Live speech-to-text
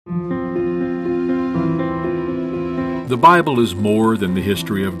The Bible is more than the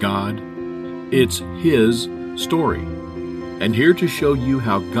history of God. It's His story. And here to show you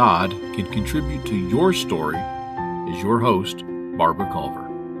how God can contribute to your story is your host, Barbara Culver.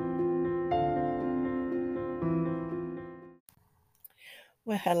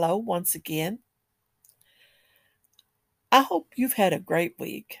 Well, hello once again. I hope you've had a great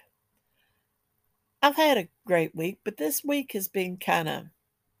week. I've had a great week, but this week has been kind of,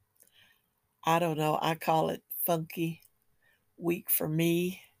 I don't know, I call it funky week for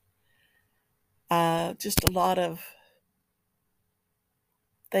me. Just a lot of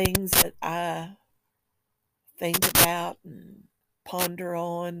things that I think about and ponder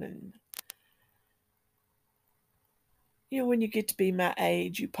on. And, when you get to be my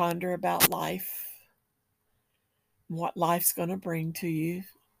age, you ponder about life and what life's going to bring to you.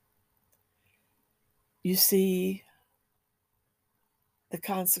 You see the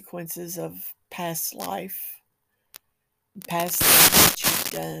consequences of past life, past things that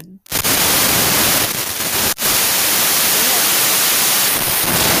you've done.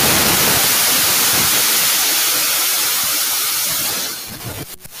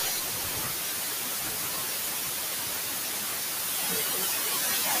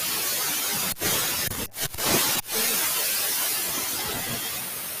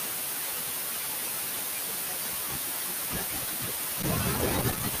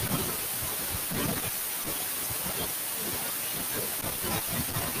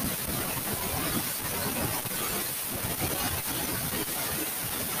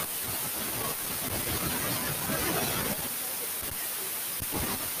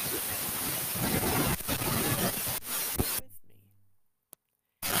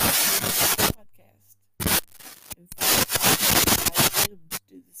 In fact, I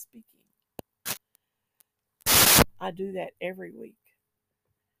do the speaking. I do that every week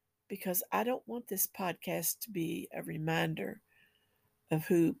because I don't want this podcast to be a reminder of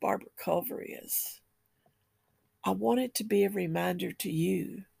who Barbara Culver is. I want it to be a reminder to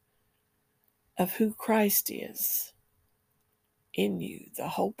you of who Christ is in you, the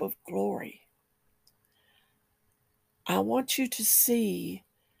hope of glory. I want you to see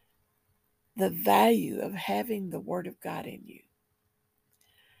the value of having the Word of God in you.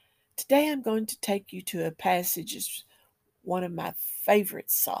 Today I'm going to take you to a passage, it's one of my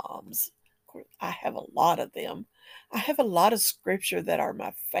favorite Psalms. Of course, I have a lot of them. I have a lot of scripture that are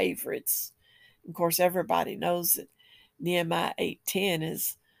my favorites. Of course, everybody knows that Nehemiah 8:10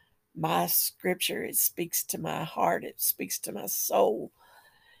 is my scripture. It speaks to my heart. It speaks to my soul.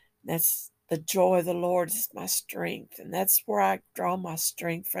 That's the joy of the Lord is my strength. And that's where I draw my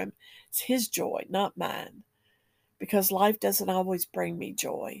strength from. It's His joy, not mine. Because life doesn't always bring me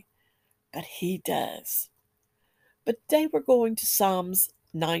joy, but He does. But today we're going to Psalms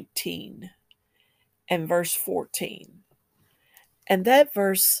 19 and verse 14. And that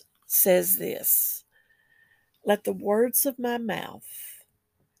verse says this: "Let the words of my mouth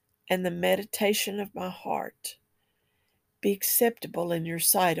and the meditation of my heart be acceptable in your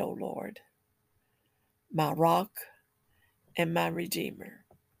sight, O Lord, my rock and my redeemer."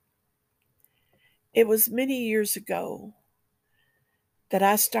 It was many years ago that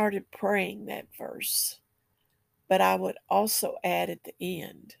I started praying that verse, but I would also add at the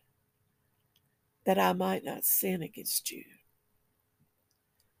end, that I might not sin against you.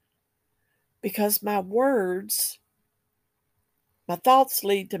 Because my thoughts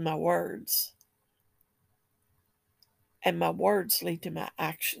lead to my words, and my words lead to my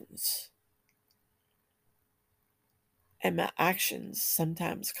actions. And my actions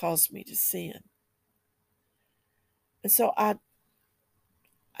sometimes cause me to sin. And so I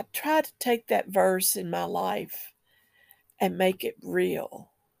try to take that verse in my life and make it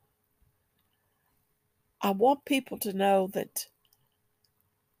real. I want people to know that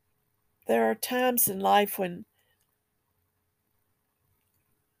there are times in life when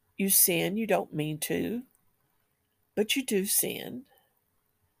you sin, you don't mean to, but you do sin.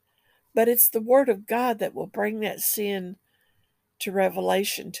 But it's the Word of God that will bring that sin to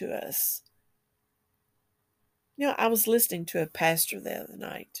revelation to us. I was listening to a pastor the other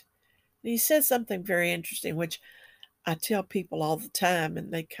night, and he said something very interesting, which I tell people all the time,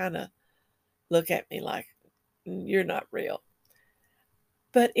 and they kind of look at me like, you're not real.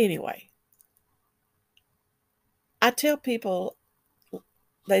 But anyway, I tell people,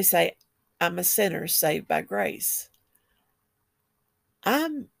 they say, I'm a sinner saved by grace.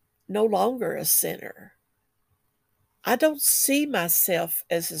 I'm no longer a sinner. I don't see myself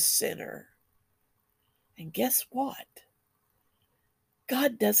as a sinner. And guess what?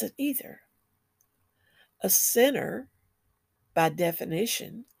 God doesn't either. A sinner, by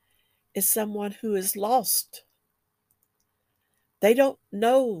definition, is someone who is lost. They don't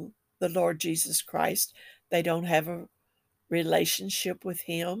know the Lord Jesus Christ. They don't have a relationship with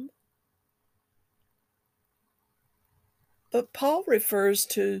Him. But Paul refers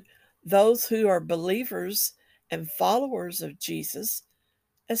to those who are believers and followers of Jesus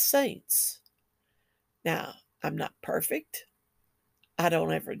as saints. Now, I'm not perfect. I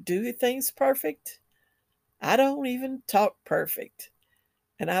don't ever do things perfect. I don't even talk perfect.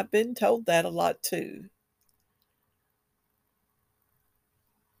 And I've been told that a lot too.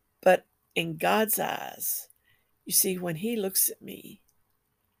 But in God's eyes, you see, when He looks at me,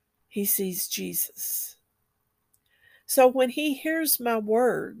 He sees Jesus. So when He hears my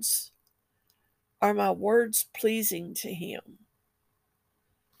words, are my words pleasing to Him?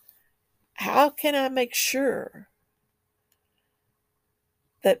 How can I make sure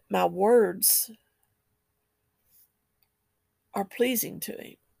that my words are pleasing to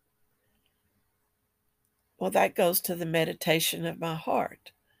Him? Well, that goes to the meditation of my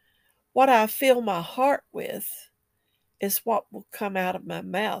heart. What I fill my heart with is what will come out of my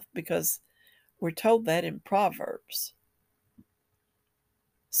mouth, because we're told that in Proverbs.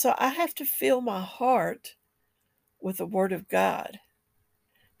 So I have to fill my heart with the Word of God,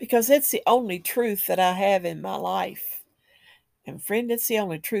 because it's the only truth that I have in my life. And friend, it's the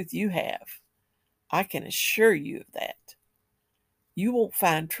only truth you have. I can assure you of that. You won't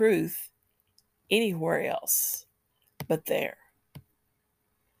find truth anywhere else but there.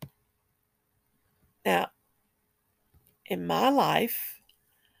 Now, in my life,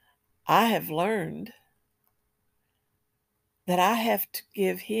 I have learned that I have to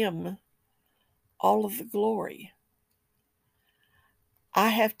give Him all of the glory. I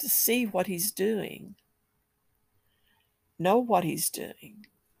have to see what He's doing, know what He's doing,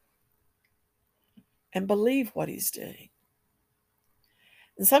 and believe what He's doing.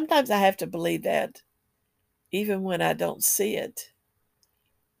 And sometimes I have to believe that even when I don't see it.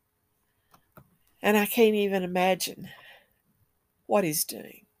 And I can't even imagine what He's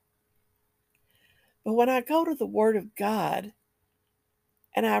doing. But when I go to the Word of God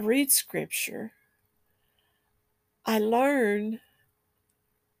and I read Scripture, I learn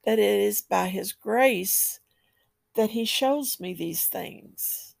that it is by His grace that He shows me these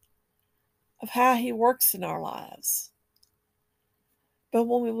things, of how He works in our lives. But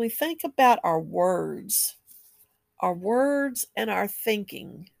when we think about our words and our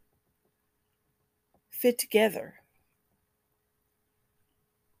thinking fit together.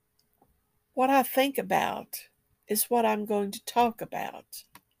 What I think about is what I'm going to talk about.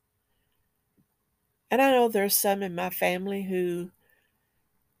 And I know there's some in my family who,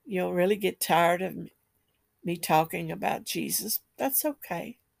 really get tired of me talking about Jesus. That's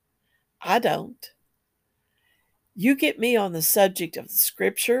okay. I don't. You get me on the subject of the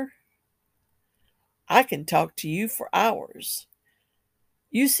Scripture, I can talk to you for hours.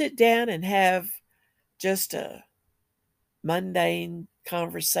 You sit down and have just a mundane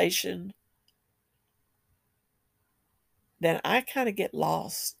conversation, then I kind of get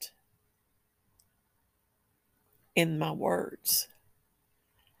lost in my words.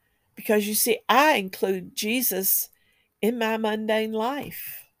 Because you see, I include Jesus in my mundane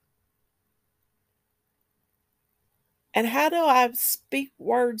life. And how do I speak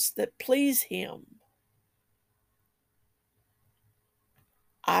words that please Him?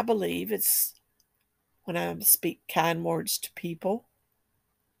 I believe it's when I speak kind words to people.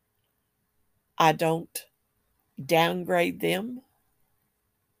 I don't downgrade them.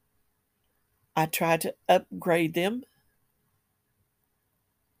 I try to upgrade them.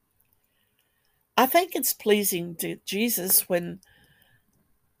 I think it's pleasing to Jesus when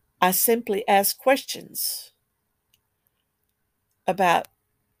I simply ask questions about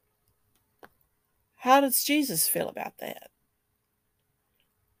how does Jesus feel about that?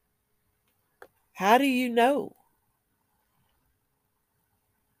 How do you know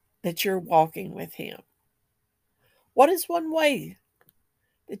that you're walking with Him? What is one way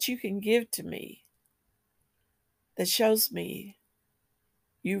that you can give to me that shows me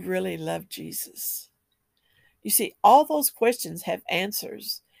you really love Jesus? You see, all those questions have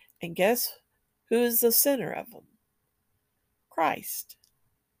answers, and guess who is the center of them? Christ.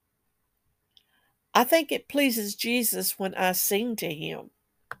 I think it pleases Jesus when I sing to Him.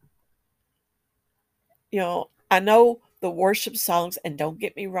 I know the worship songs, and don't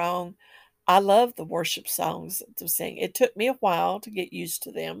get me wrong, I love the worship songs to sing. It took me a while to get used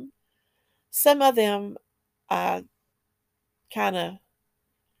to them. Some of them, I kind of,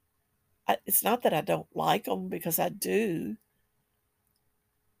 it's not that I don't like them, because I do,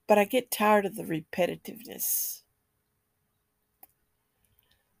 but I get tired of the repetitiveness.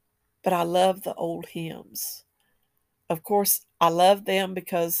 But But I love the old hymns. Of course, I love them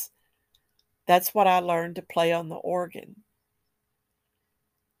because that's what I learned to play on the organ.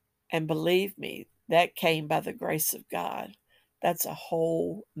 And believe me, that came by the grace of God. That's a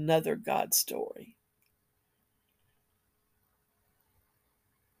whole nother God story.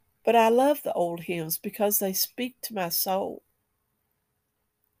 But I love the old hymns because they speak to my soul.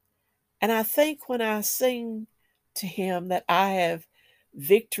 And I think when I sing to Him that I have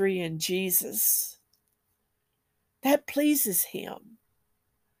victory in Jesus, that pleases Him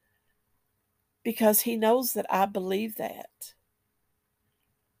because He knows that I believe that.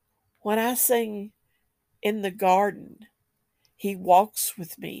 When I sing in the garden, He walks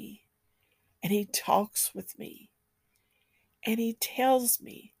with me and He talks with me and He tells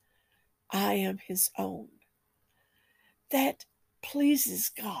me I am His own. That pleases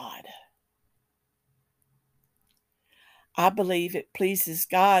God. I believe it pleases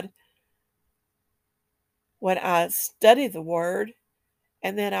God when I study the Word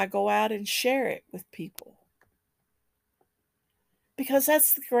and then I go out and share it with people. Because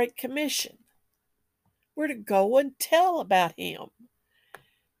that's the Great Commission. We're to go and tell about Him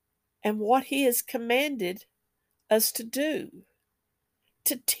and what He has commanded us to do.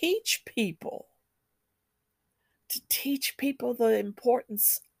 To teach people the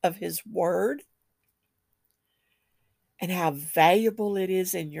importance of His Word and how valuable it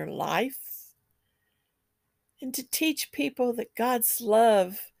is in your life, and to teach people that God's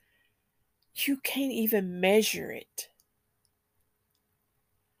love, you can't even measure it.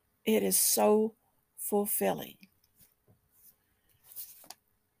 It is so fulfilling.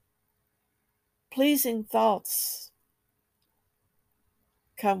 Pleasing thoughts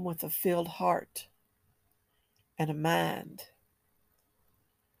come with a filled heart and a mind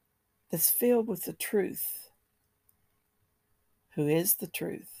that's filled with the truth. Who is the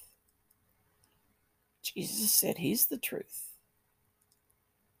truth? Jesus said He's the truth.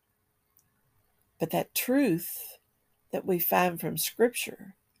 But that truth that we find from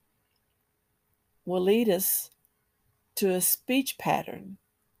Scripture will lead us to a speech pattern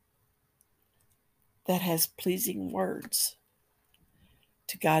that has pleasing words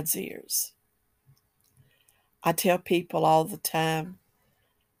to God's ears. I tell people all the time,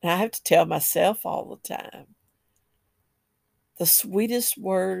 and I have to tell myself all the time, the sweetest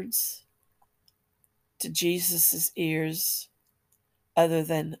words to Jesus' ears, other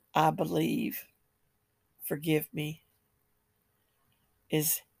than I believe, forgive me,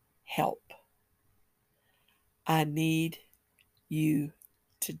 is help. I need you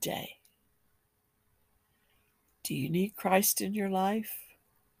today. Do you need Christ in your life?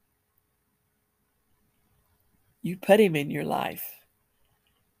 You put Him in your life,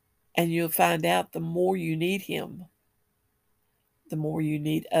 and you'll find out the more you need Him, the more you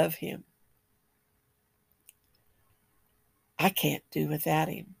need of Him. I can't do without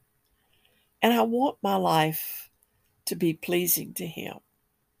Him. And I want my life to be pleasing to Him.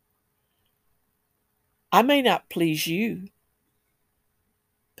 I may not please you,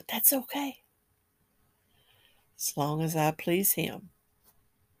 but that's okay. As long as I please Him,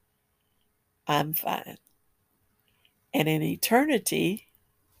 I'm fine. And in eternity,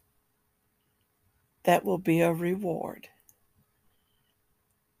 that will be a reward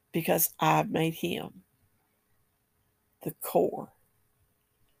because I've made Him the core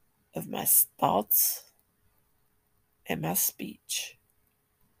of my thoughts and my speech.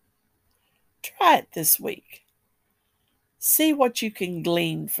 Try it this week. See what you can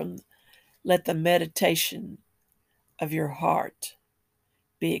glean from. Let the meditation of your heart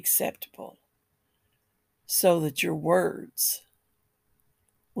be acceptable so that your words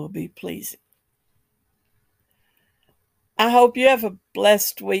will be pleasing. I hope you have a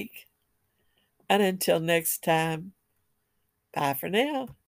blessed week. And until next time, bye for now.